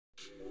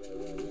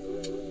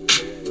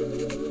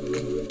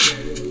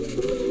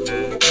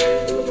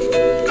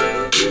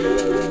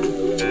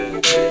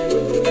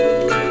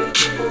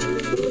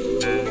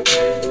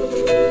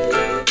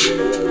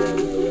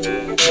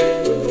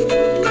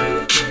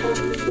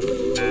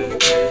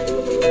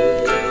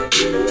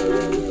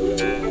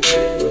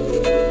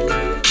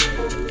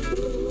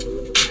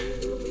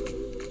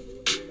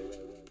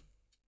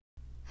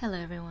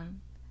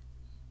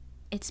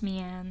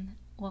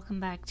welcome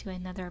back to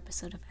another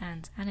episode of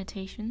Anne's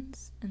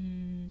Annotations,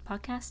 and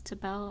podcast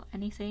about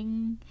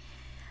anything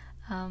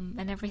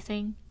and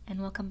everything.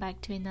 And welcome back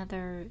to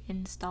another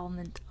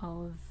installment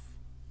of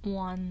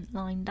One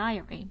Line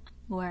Diary,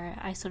 where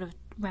I sort of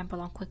ramble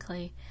on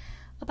quickly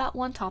about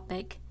one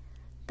topic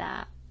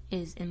that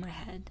is in my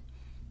head.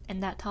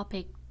 And that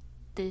topic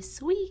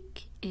this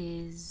week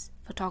is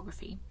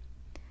photography.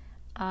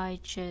 I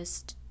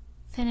just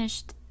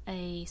finished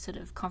a sort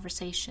of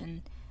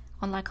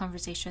online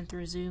conversation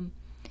through Zoom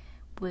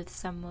with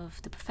some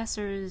of the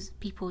professors,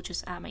 people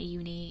just at my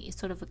uni. It's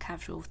sort of a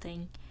casual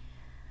thing.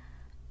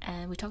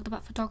 And we talked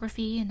about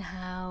photography and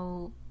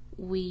how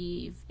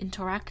we've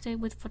interacted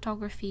with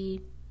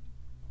photography.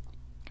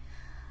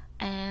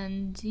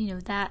 And,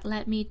 that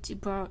led me to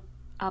bring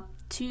up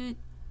two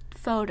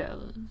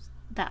photos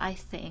that I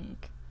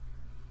think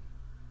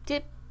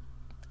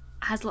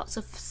has lots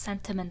of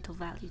sentimental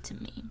value to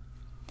me.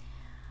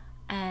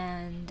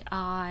 And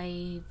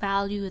I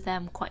value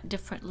them quite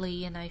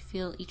differently, and I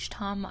feel each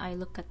time I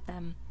look at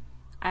them,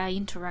 I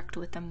interact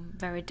with them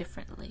very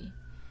differently.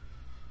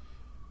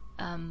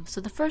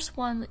 So the first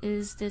one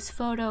is this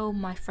photo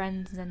my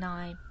friends and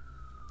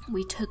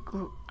we took.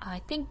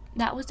 I think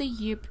that was the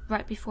year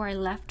right before I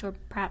left, or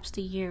perhaps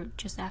the year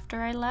just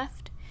after I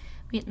left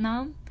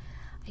Vietnam.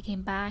 I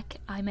came back,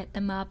 I met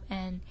them up,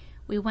 and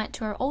we went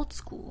to our old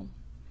school.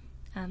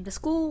 The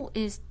school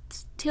is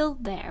still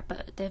there,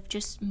 but they've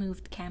just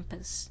moved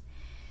campus.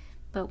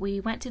 But we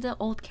went to the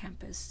old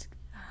campus,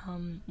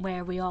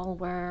 where we all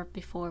were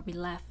before we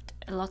left.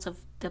 Lots of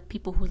the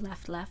people who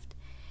left.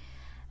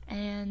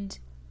 And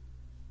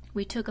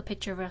we took a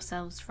picture of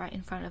ourselves right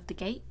in front of the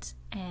gate.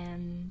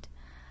 And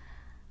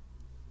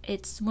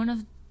it's one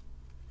of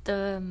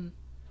the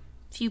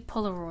few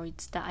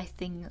Polaroids that I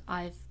think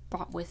I've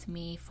brought with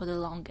me for the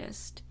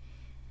longest.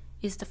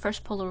 It's the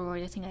first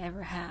Polaroid I think I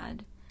ever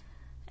had.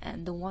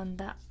 And the one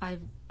that I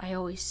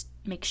always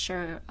make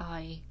sure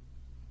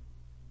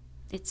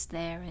it's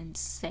there and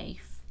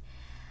safe.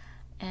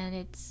 And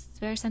it's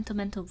very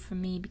sentimental for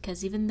me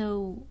because even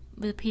though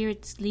the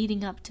periods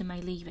leading up to my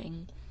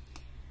leaving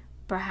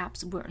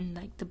perhaps weren't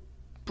like the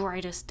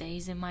brightest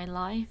days in my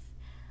life,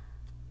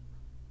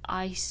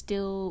 I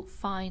still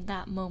find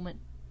that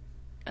moment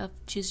of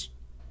just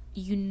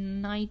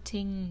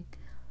uniting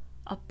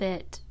a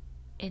bit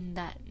in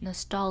that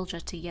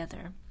nostalgia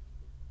together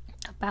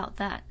about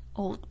that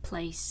old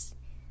place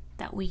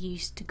that we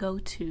used to go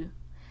to,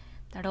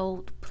 that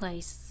old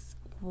place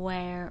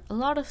where a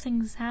lot of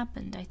things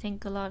happened. I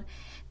think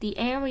the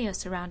area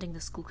surrounding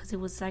the school, because it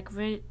was like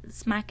right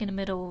smack in the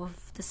middle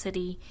of the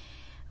city.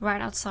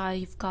 Right outside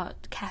you've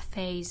got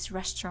cafes,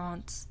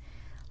 restaurants,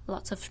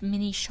 lots of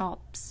mini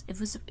shops.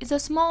 It's a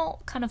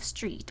small kind of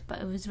street,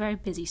 but it was a very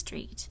busy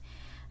street,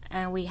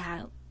 and we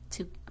had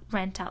to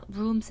rent out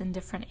rooms in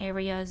different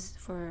areas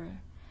for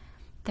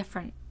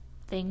different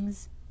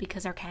things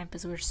because our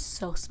campus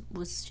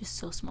was just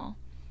so small.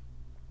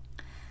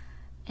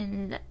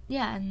 And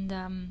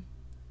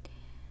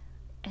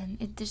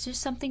there's just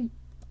something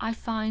I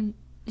find,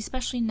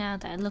 especially now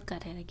that I look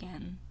at it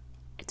again,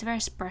 it's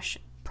very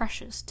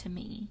precious to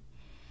me.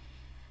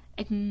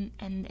 And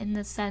in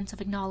the sense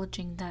of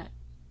acknowledging that,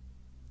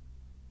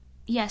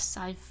 yes,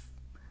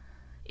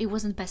 it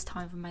wasn't the best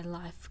time of my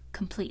life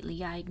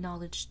completely. I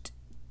acknowledged,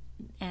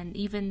 and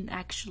even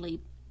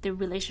actually the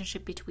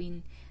relationship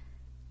between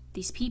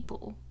these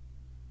people,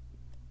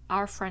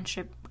 our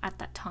friendship at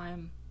that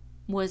time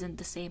wasn't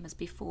the same as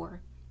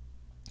before.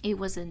 It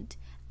wasn't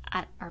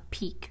at our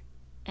peak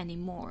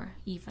anymore,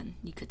 even,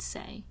 you could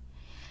say.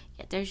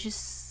 Yet there's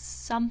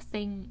just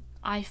something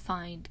I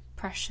find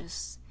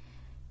precious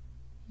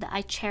that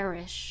I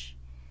cherish,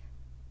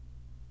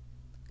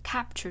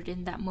 captured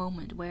in that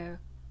moment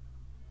where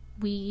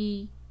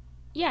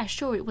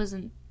it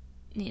wasn't,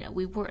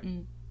 we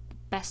weren't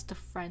best of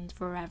friends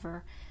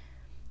forever,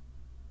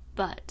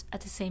 but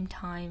at the same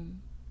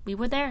time we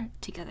were there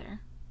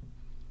together.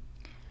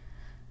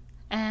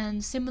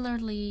 And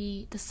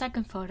similarly, the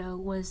second photo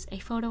was a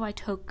photo I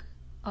took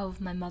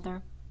of my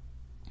mother.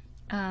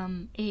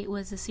 It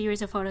was a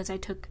series of photos I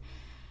took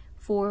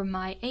for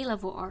my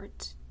A-level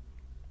art,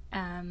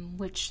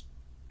 which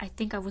I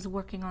think I was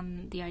working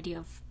on the idea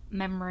of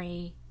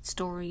memory,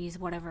 stories,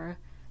 whatever,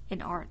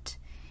 in art.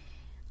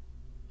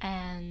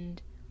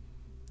 And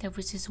there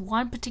was this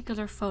one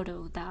particular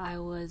photo that I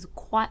was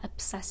quite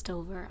obsessed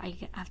over,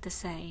 I have to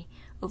say,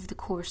 over the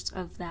course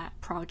of that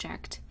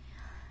project.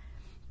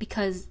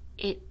 Because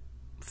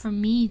for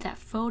me, that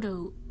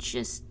photo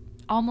just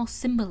almost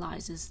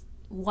symbolizes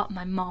what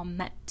my mom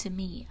meant to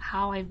me.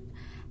 How I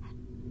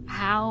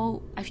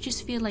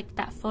just feel like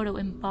that photo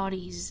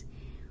embodies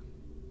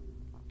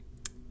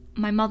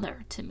my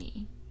mother to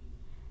me.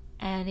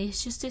 And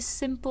it's just this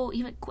simple,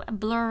 even quite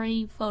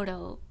blurry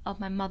photo of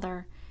my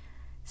mother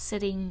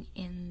sitting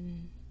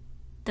in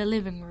the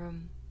living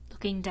room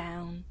looking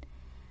down,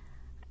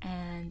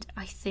 and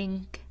I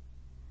think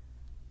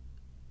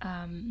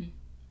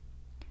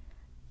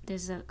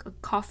there's a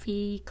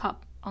coffee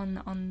cup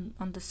on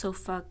the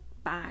sofa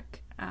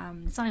back.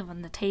 It's not even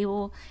on the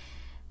table,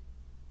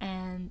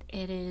 and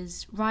it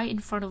is right in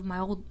front of my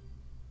old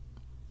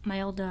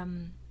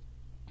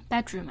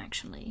bedroom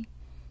actually,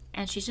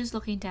 and she's just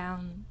looking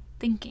down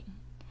thinking.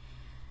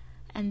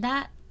 And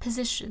that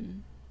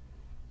position,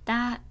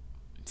 that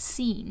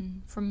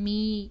scene for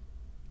me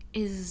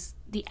is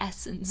the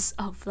essence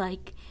of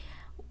like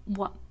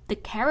what the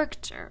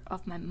character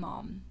of my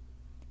mom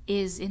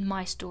is in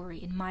my story,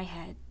 in my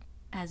head,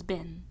 has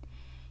been.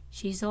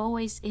 She's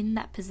always in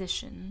that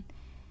position.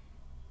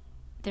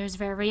 There's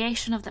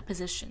variation of the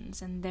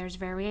positions and there's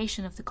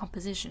variation of the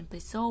composition, but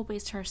it's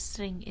always her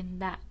sitting in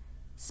that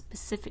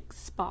specific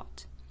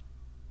spot.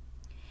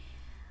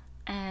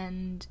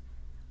 And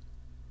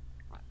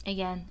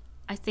again,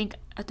 I think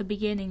at the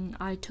beginning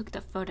I took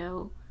that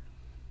photo,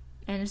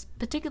 and it's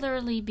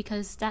particularly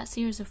because that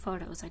series of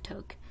photos I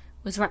took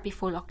was right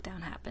before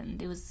lockdown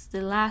happened. It was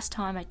the last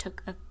time I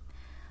took a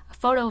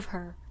photo of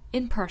her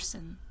in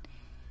person.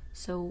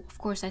 So of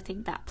course I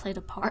think that played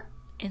a part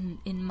in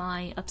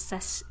my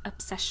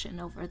obsession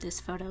over this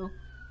photo.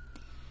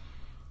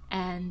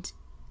 And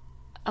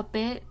a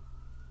bit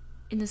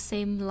in the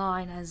same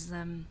line as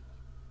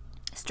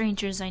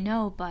Strangers I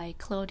Know by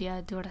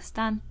Claudia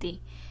Durastanti,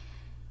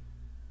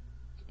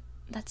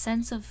 that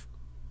sense of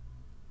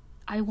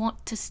I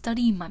want to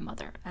study my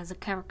mother as a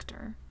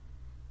character,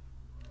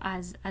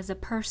 as a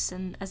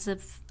person, as a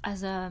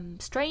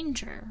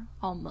stranger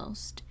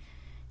almost.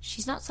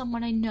 She's not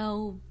someone I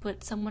know,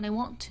 but someone I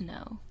want to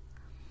know.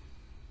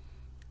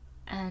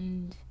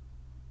 And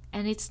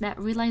it's that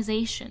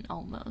realization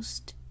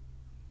almost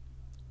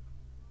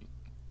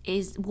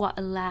is what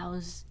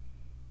allows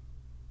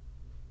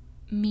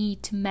me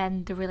to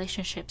mend the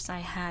relationships I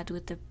had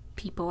with the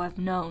people I've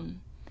known,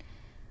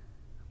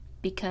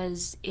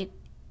 because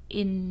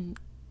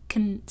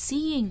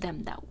seeing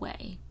them that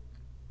way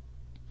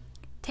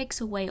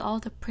takes away all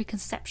the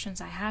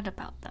preconceptions I had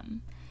about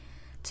them.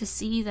 To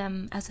see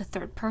them as a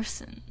third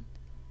person,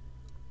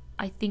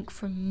 I think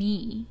for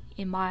me,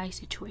 in my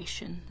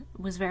situation,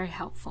 was very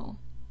helpful.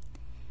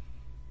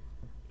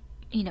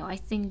 You know, I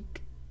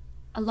think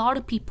a lot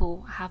of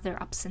people have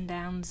their ups and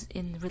downs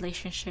in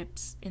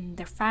relationships, in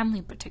their family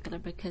in particular,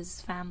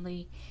 because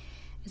family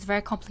is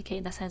very complicated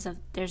in the sense of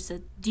there's a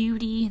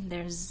duty and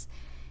there's,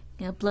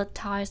 you know, blood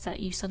ties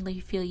that you suddenly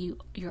feel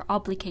you're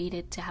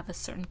obligated to have a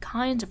certain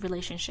kind of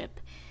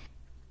relationship.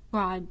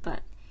 Right,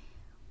 but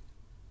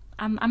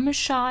I'm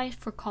shy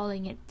for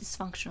calling it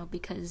dysfunctional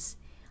because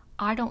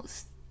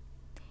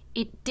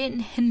it didn't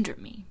hinder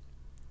me,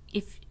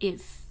 if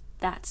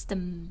that's the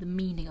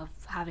meaning of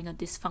having a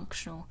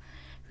dysfunctional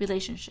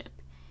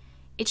relationship.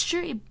 It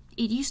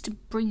used to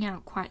bring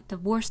out quite the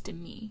worst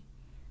in me,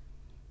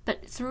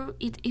 but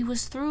it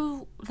was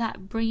through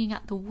that bringing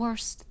out the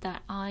worst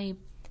that I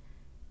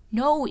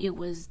know it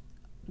was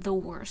the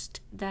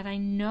worst, that I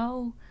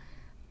know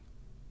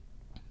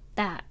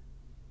that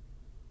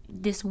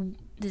this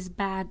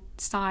bad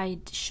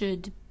side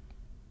should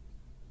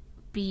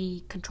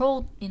be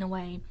controlled in a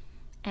way,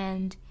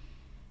 and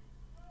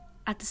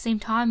at the same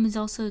time is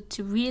also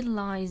to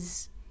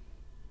realize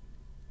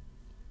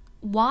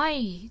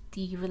why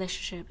the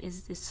relationship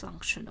is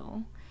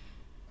dysfunctional,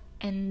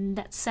 and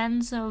that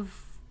sense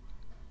of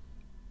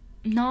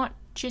not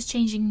just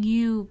changing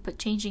you but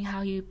changing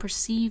how you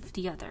perceive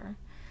the other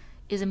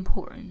is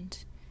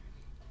important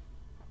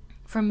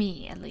for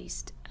me, at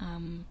least.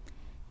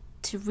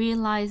 To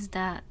realize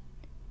that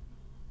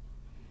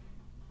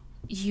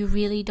you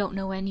really don't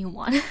know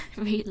anyone.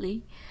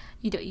 Really,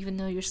 you don't even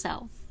know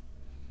yourself.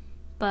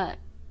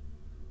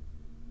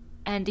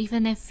 And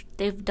even if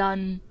they've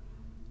done,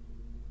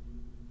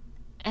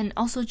 and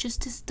also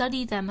just to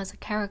study them as a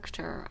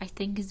character, I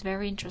think is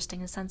very interesting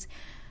in the sense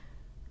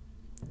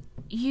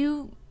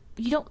you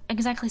don't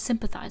exactly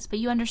sympathize, but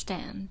you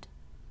understand.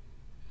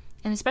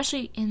 And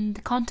especially in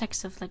the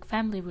context of like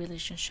family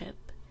relationship,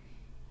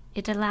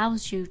 it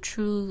allows you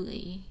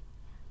truly,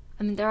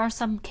 I mean, there are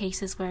some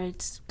cases where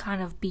it's kind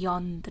of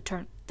beyond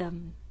the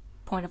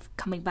point of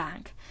coming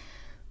back,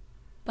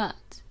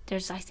 but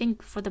there's, I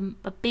think, for the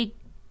big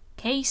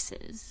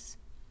cases,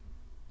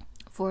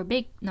 for a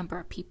big number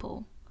of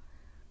people,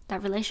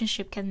 that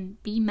relationship can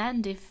be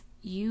mended if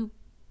you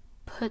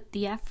put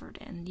the effort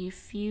in.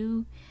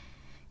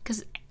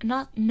 Because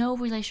no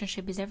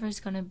relationship is ever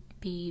going to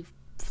be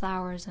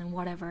flowers and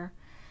whatever.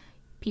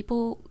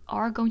 People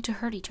are going to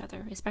hurt each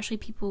other, especially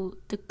people,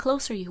 the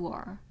closer you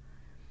are,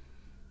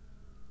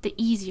 the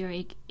easier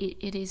it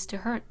is to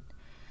hurt.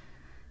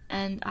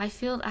 And I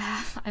feel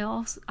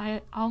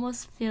I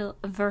almost feel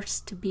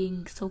averse to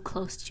being so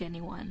close to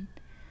anyone.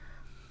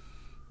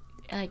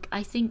 Like,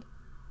 I think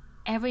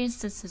every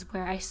instances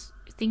where I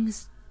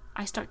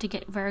start to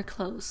get very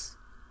close,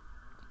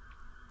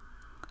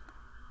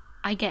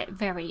 I get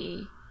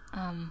very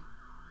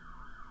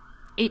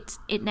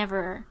it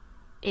never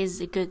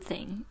is a good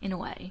thing in a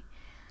way.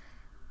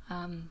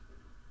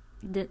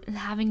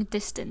 Having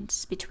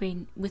distance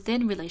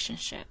within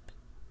relationship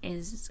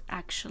is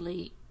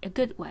actually a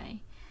good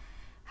way.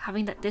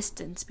 Having that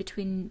distance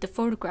between the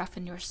photograph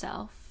and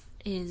yourself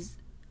is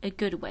a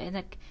good way.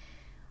 And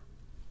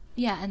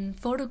and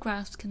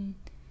photographs can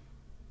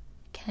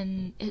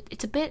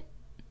it's a bit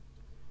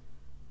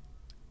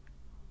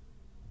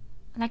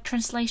like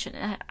translation.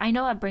 I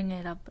know I bring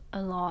it up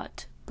a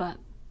lot, but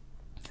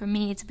for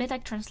me it's a bit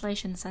like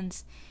translation,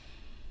 since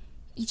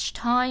each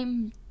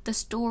time the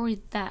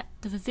story that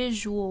the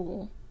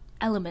visual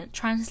element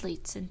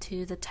translates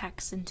into the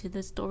text, into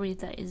the story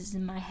that is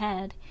in my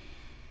head,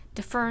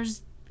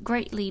 differs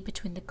greatly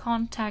between the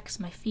context,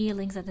 my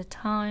feelings at the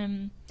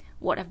time,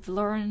 what I've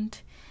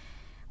learned,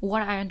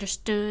 what I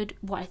understood,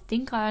 what I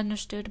think I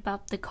understood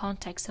about the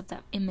context of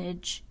that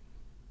image.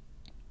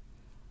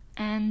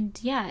 And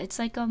yeah, it's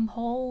like a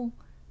whole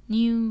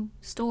new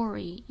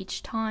story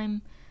each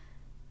time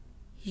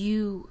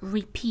you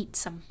repeat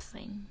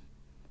something.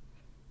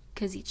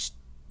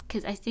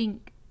 Because I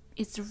think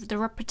it's the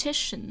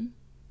repetition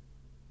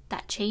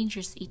that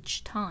changes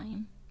each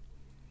time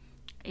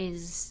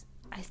is,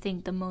 I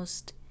think,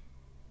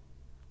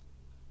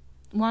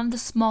 one of the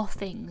small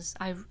things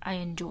I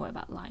enjoy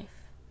about life.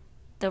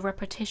 The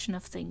repetition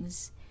of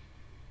things,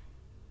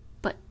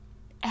 but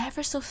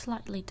ever so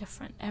slightly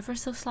different, ever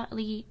so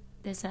slightly,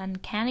 there's an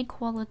uncanny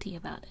quality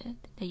about it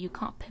that you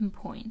can't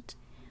pinpoint,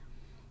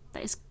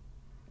 that is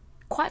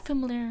quite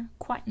familiar,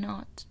 quite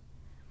not,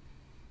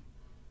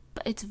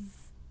 but it's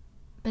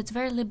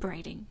very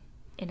liberating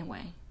in a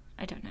way.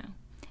 I don't know.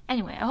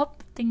 Anyway, I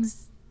hope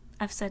things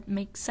I've said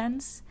make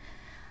sense.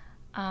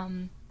 I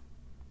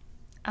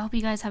hope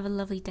you guys have a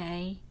lovely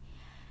day.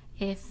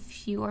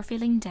 If you are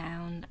feeling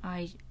down,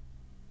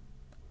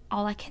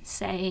 all I can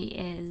say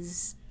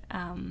is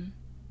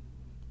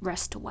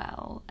rest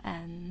well,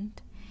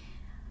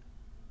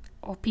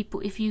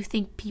 if you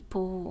think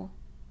people,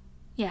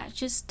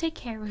 just take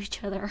care of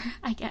each other,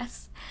 I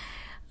guess.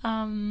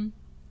 And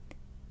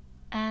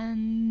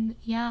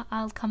yeah,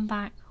 I'll come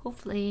back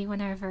hopefully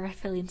whenever I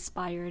feel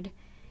inspired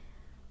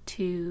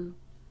to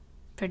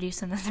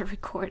produce another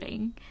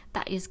recording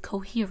that is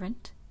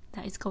coherent.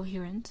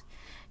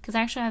 Because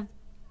actually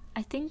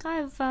I think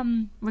I've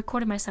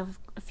recorded myself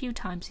a few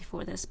times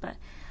before this, but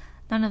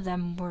none of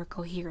them were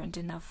coherent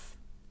enough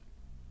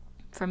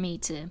for me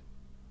to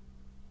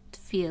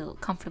feel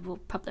comfortable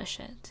publish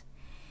it.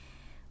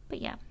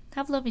 But yeah,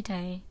 have a lovely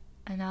day,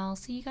 and I'll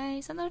see you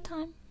guys another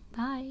time.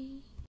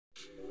 Bye.